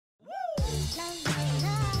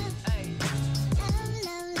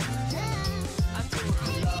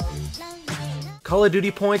Call of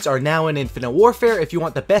Duty points are now in Infinite Warfare. If you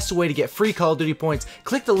want the best way to get free Call of Duty points,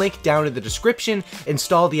 click the link down in the description,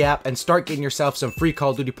 install the app, and start getting yourself some free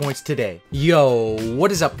Call of Duty points today. Yo,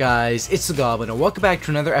 what is up guys? It's the Goblin, and welcome back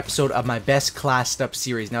to another episode of my Best Classed Up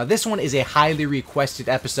series. Now this one is a highly requested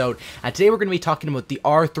episode, and today we're going to be talking about the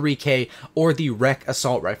R3K or the REC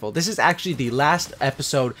Assault Rifle. This is actually the last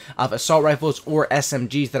episode of Assault Rifles or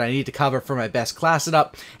SMGs that I need to cover for my Best Classed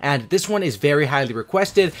Up, and this one is very highly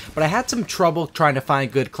requested, but I had some trouble trying to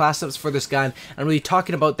find good class ups for this gun, and really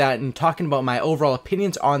talking about that and talking about my overall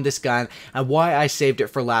opinions on this gun and why I saved it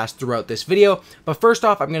for last throughout this video. But first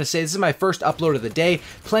off, I'm going to say this is my first upload of the day.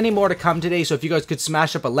 Plenty more to come today, so if you guys could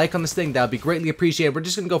smash up a like on this thing, that would be greatly appreciated. We're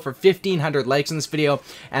just going to go for 1,500 likes in this video,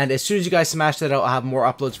 and as soon as you guys smash that out, I'll have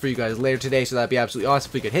more uploads for you guys later today, so that'd be absolutely awesome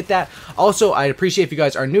if we could hit that. Also, I'd appreciate if you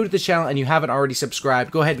guys are new to the channel and you haven't already subscribed,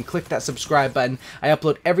 go ahead and click that subscribe button. I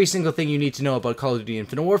upload every single thing you need to know about Call of Duty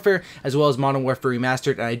Infinite Warfare, as well as Modern Warfare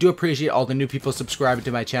Remastered, and I do appreciate all the new people subscribing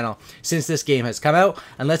to my channel since this game has come out,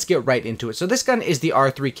 and let's get right into it. So this gun is the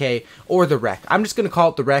R3K or the REC. I'm just going to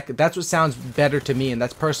call it the REC. That's what sounds better to me, and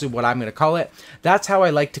that's personally what I'm going to call it. That's how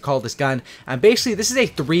I like to call this gun, and basically this is a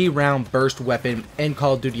 3-round burst weapon in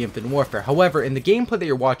Call of Duty Infinite Warfare. However, in the gameplay that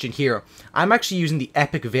you're watching here, I'm actually using the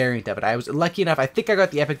epic variant of it. I was lucky enough, I think I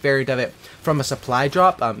got the epic variant of it from a supply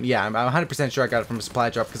drop. Yeah, I'm 100% sure I got it from a supply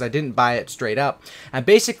drop because I didn't buy it straight up. And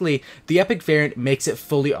basically, the epic variant makes it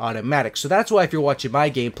fully automatic. So that's why if you're watching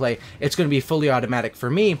my gameplay, it's going to be fully automatic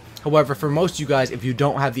for me. However, for most of you guys, if you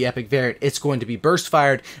don't have the epic variant, it's going to be burst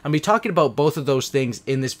fired. I'll be talking about both of those things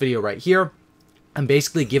in this video right here. I'm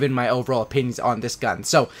basically giving my overall opinions on this gun.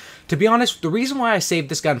 So, to be honest, the reason why I saved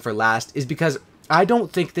this gun for last is because I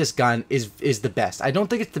don't think this gun is the best. I don't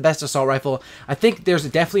think it's the best assault rifle. I think there's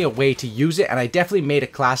definitely a way to use it, and I definitely made a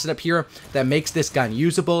class up here that makes this gun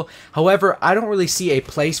usable. However, I don't really see a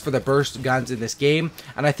place for the burst guns in this game,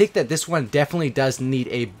 and I think that this one definitely does need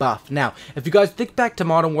a buff. Now, if you guys think back to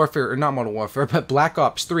Modern Warfare, or not Modern Warfare, but Black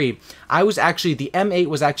Ops 3, the M8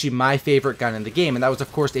 was actually my favorite gun in the game, and that was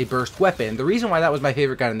of course a burst weapon. The reason why that was my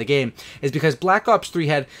favorite gun in the game is because Black Ops 3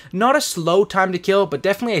 had not a slow time to kill, but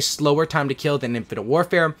definitely a slower time to kill than Infinite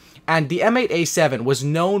Warfare, and the M8A7 was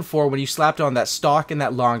known for when you slapped on that stock and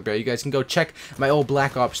that long barrel. You guys can go check my old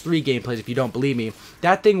Black Ops 3 gameplays if you don't believe me.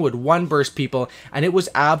 That thing would one burst people, and it was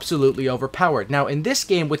absolutely overpowered. Now in this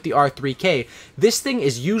game with the R3K, this thing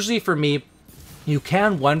is usually for me, you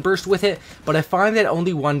can one burst with it, but I find that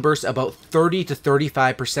only one burst about 30 to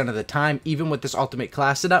 35% of the time, even with this ultimate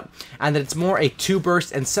class setup, and that it's more a 2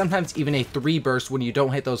 burst and sometimes even a 3 burst when you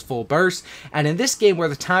don't hit those full bursts. And in this game where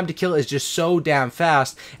the time to kill is just so damn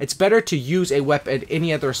fast, it's better to use a weapon,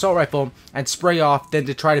 any other assault rifle, and spray off than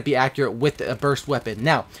to try to be accurate with a burst weapon.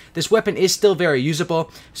 Now, this weapon is still very usable.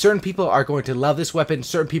 Certain people are going to love this weapon,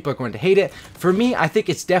 certain people are going to hate it. For me, I think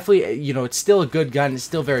it's definitely, you know, it's still a good gun, it's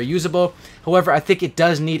still very usable. However, I think it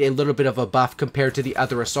does need a little bit of a buff compared to the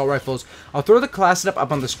other assault rifles. I'll throw the class setup up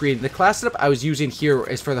on the screen. The class setup I was using here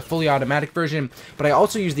is for the fully automatic version, but I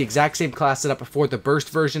also use the exact same class setup for the burst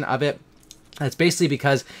version of it. That's basically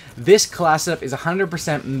because this class setup is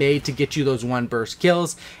 100% made to get you those one burst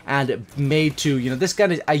kills, and made to, you know, this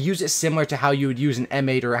gun is, I use it similar to how you would use an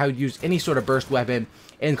M8 or how you'd use any sort of burst weapon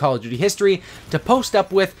in Call of Duty history, to post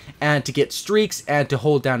up with and to get streaks and to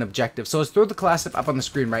hold down objectives. So let's throw the class up on the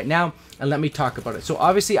screen right now and let me talk about it. So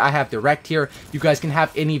obviously I have the REC here. You guys can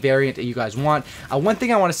have any variant that you guys want. One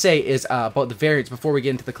thing I want to say is about the variants before we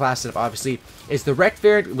get into the class setup, obviously, is the REC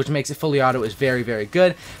variant, which makes it fully auto, is very, very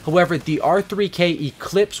good. However, the R3K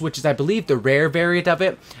Eclipse, which is I believe the rare variant of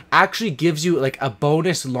it, actually gives you like a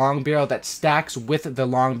bonus long barrel that stacks with the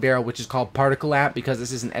long barrel, which is called particle amp, because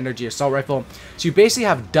this is an energy assault rifle. So you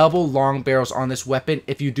basically have double long barrels on this weapon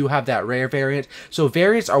if you do have that rare variant. So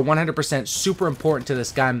variants are 100% super important to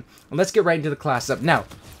this gun. And let's get right into the class up. Now,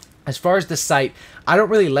 as far as the sight, I don't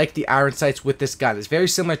really like the iron sights with this gun. It's very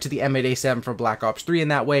similar to the M8A7 from Black Ops 3 in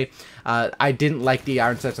that way. I didn't like the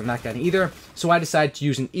iron sights on that gun either, so I decided to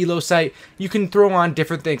use an ELO sight. You can throw on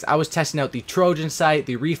different things. I was testing out the Trojan sight,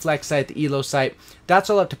 the reflex sight, the ELO sight. That's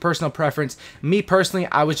all up to personal preference. Me personally,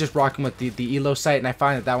 I was just rocking with the ELO sight, and I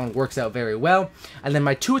find that that one works out very well. And then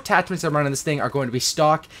my two attachments I'm running this thing are going to be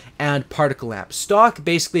stock and particle amp. Stock,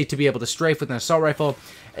 basically to be able to strafe with an assault rifle.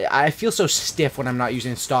 I feel so stiff when I'm not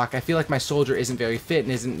using stock. I feel like my soldier isn't very fit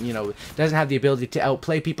and isn't, you know, doesn't have the ability to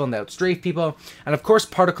outplay people and outstrafe people. And of course,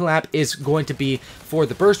 particle amp is going to be for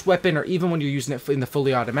the burst weapon, or even when you're using it in the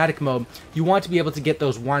fully automatic mode. You want to be able to get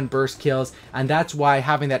those one burst kills, and that's why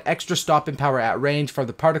having that extra stopping power at range for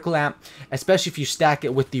the particle amp, especially if you stack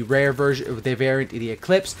it with the rare version, with the variant, the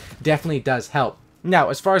Eclipse, definitely does help. Now,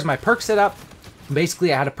 as far as my perk setup,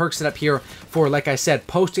 Basically, I had a perk set up here for, like I said,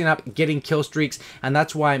 posting up, getting kill streaks, and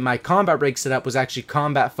that's why my combat rig setup was actually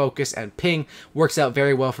combat focus, and ping works out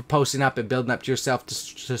very well for posting up and building up to yourself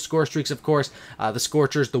to score streaks, of course. The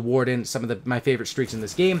Scorchers, the Warden, some of my favorite streaks in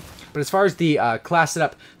this game. But as far as the class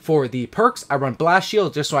setup for the perks, I run Blast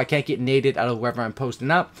Shield just so I can't get naded out of wherever I'm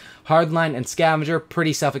posting up. Hardline and Scavenger,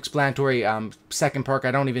 pretty self-explanatory. Second perk,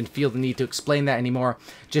 I don't even feel the need to explain that anymore,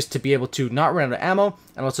 just to be able to not run out of ammo,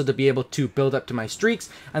 and also to be able to build up to my streaks.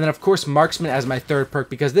 And then of course Marksman as my third perk,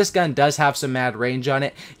 because this gun does have some mad range on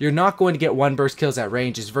it. You're not going to get 1 burst kills at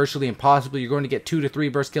range, it's virtually impossible. You're going to get 2 to 3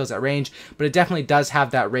 burst kills at range, but it definitely does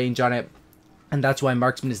have that range on it. And that's why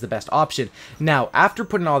Marksman is the best option. Now, after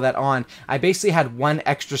putting all that on, I basically had 1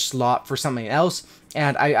 extra slot for something else.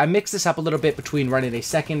 And I mixed this up a little bit between running a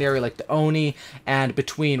secondary like the Oni and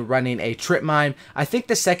between running a Trip Mine. I think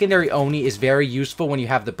the secondary Oni is very useful when you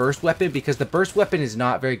have the burst weapon, because the burst weapon is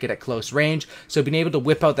not very good at close range. So being able to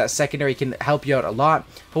whip out that secondary can help you out a lot.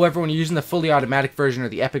 However, when you're using the fully automatic version or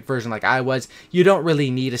the epic version like I was, you don't really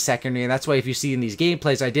need a secondary. And that's why if you see in these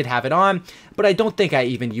gameplays, I did have it on, but I don't think I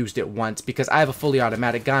even used it once, because I have a fully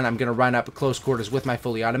automatic gun. I'm going to run up at close quarters with my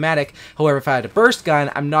fully automatic. However, if I had a burst gun,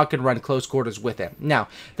 I'm not going to run close quarters with it. Now,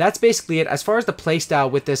 that's basically it. As far as the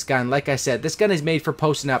playstyle with this gun, like I said, this gun is made for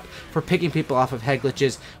posting up, for picking people off of head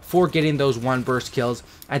glitches, for getting those 1 burst kills.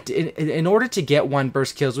 And in order to get 1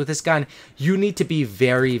 burst kills with this gun, you need to be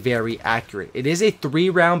very, very accurate. It is a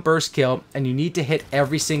 3-round burst kill, and you need to hit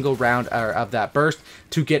every single round of that burst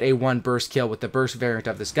to get a 1 burst kill with the burst variant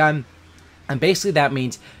of this gun. And basically that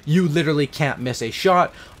means you literally can't miss a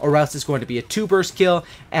shot, or else it's going to be a 2 burst kill.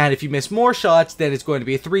 And if you miss more shots, then it's going to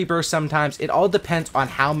be a 3 burst sometimes. It all depends on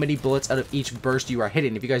how many bullets out of each burst you are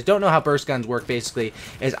hitting. If you guys don't know how burst guns work, basically,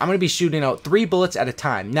 is I'm going to be shooting out 3 bullets at a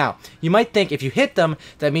time. Now, you might think if you hit them,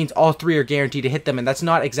 that means all 3 are guaranteed to hit them, and that's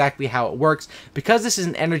not exactly how it works. Because this is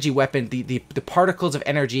an energy weapon, the particles of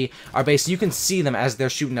energy are basically, you can see them as they're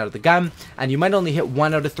shooting out of the gun, and you might only hit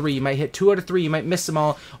 1 out of 3, you might hit 2 out of 3, you might miss them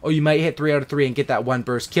all, or you might hit 3 out of 3 and get that 1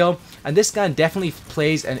 burst kill. And this gun definitely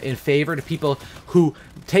plays in favor to people who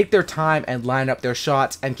take their time and line up their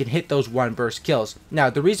shots and can hit those 1 burst kills. Now,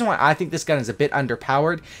 the reason why I think this gun is a bit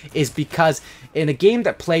underpowered is because in a game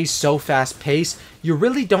that plays so fast paced, you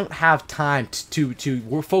really don't have time to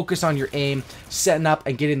focus on your aim, setting up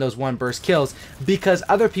and getting those 1 burst kills, because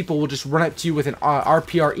other people will just run up to you with an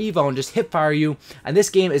RPR Evo and just hip fire you. And this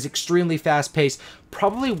game is extremely fast paced,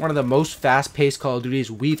 probably one of the most fast paced Call of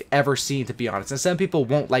Duties we've ever seen, to be honest. And some people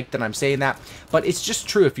won't like that I'm saying that, but it's just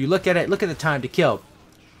true. If you look at it, look at the time to kill.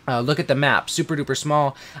 Look at the map, super duper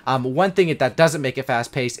small. One thing that doesn't make it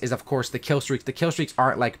fast paced is, of course, the kill streaks. The kill streaks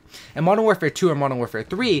aren't like in Modern Warfare 2 or Modern Warfare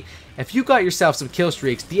 3. If you got yourself some kill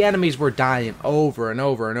streaks, the enemies were dying over and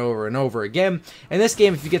over and over and over again. In this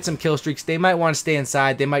game, if you get some kill streaks, they might want to stay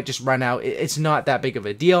inside. They might just run out. It's not that big of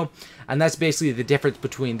a deal. And that's basically the difference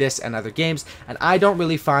between this and other games. And I don't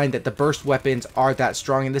really find that the burst weapons are that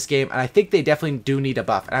strong in this game. And I think they definitely do need a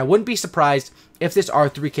buff. And I wouldn't be surprised if this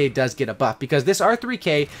R3K does get a buff, because this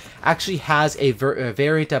R3K actually has a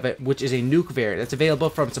variant of it, which is a nuke variant. It's available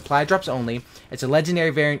from supply drops only. It's a legendary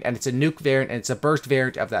variant, and it's a nuke variant, and it's a burst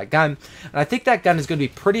variant of that gun. And I think that gun is going to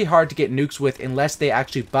be pretty hard to get nukes with unless they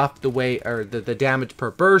actually buff the way, or the damage per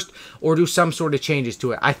burst, or do some sort of changes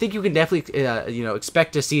to it. I think you can definitely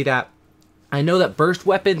expect to see that. I know that burst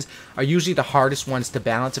weapons are usually the hardest ones to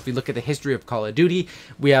balance. If we look at the history of Call of Duty,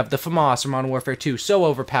 we have the FAMAS from Modern Warfare 2, so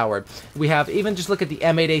overpowered. We have, even just look at the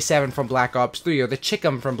M8A7 from Black Ops 3, or the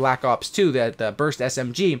Chickum from Black Ops 2, the burst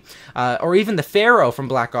SMG, or even the Pharaoh from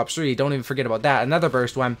Black Ops 3, don't even forget about that, another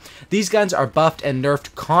burst one. These guns are buffed and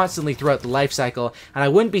nerfed constantly throughout the life cycle, and I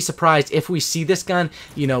wouldn't be surprised if we see this gun,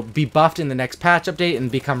 be buffed in the next patch update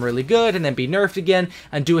and become really good, and then be nerfed again,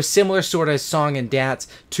 and do a similar sort of song and dance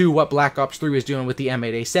to what Black Ops 3 was doing with the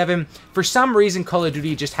M8A7. For some reason, Call of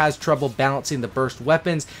Duty just has trouble balancing the burst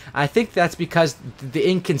weapons. I think that's because the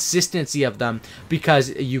inconsistency of them, because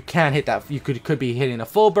you can't hit that. You could be hitting a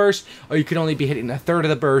full burst, or you could only be hitting a third of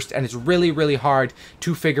the burst, and it's really, really hard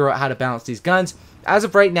to figure out how to balance these guns. As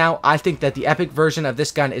of right now, I think that the epic version of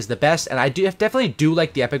this gun is the best, and I definitely do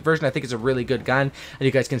like the epic version. I think it's a really good gun, and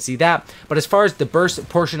you guys can see that. But as far as the burst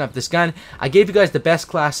portion of this gun, I gave you guys the best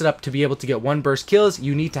class setup to be able to get 1 burst kills.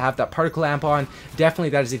 You need to have that particle amp on. Definitely,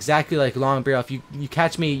 that is exactly like long barrel. If you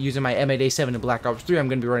catch me using my M8A7 in Black Ops 3, I'm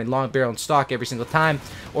going to be running long barrel in stock every single time,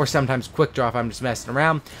 or sometimes quick draw if I'm just messing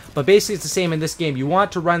around. But basically, it's the same in this game. You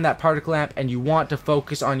want to run that particle amp, and you want to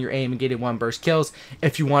focus on your aim and getting 1 burst kills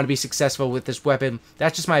if you want to be successful with this weapon.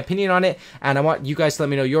 That's just my opinion on it, and I want you guys to let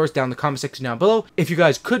me know yours down in the comment section down below. If you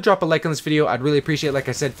guys could drop a like on this video, I'd really appreciate it. Like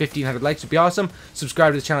I said, 1,500 likes would be awesome.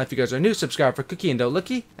 Subscribe to the channel if you guys are new. Subscribe for Cookie and Don't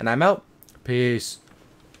Lookie, and I'm out. Peace.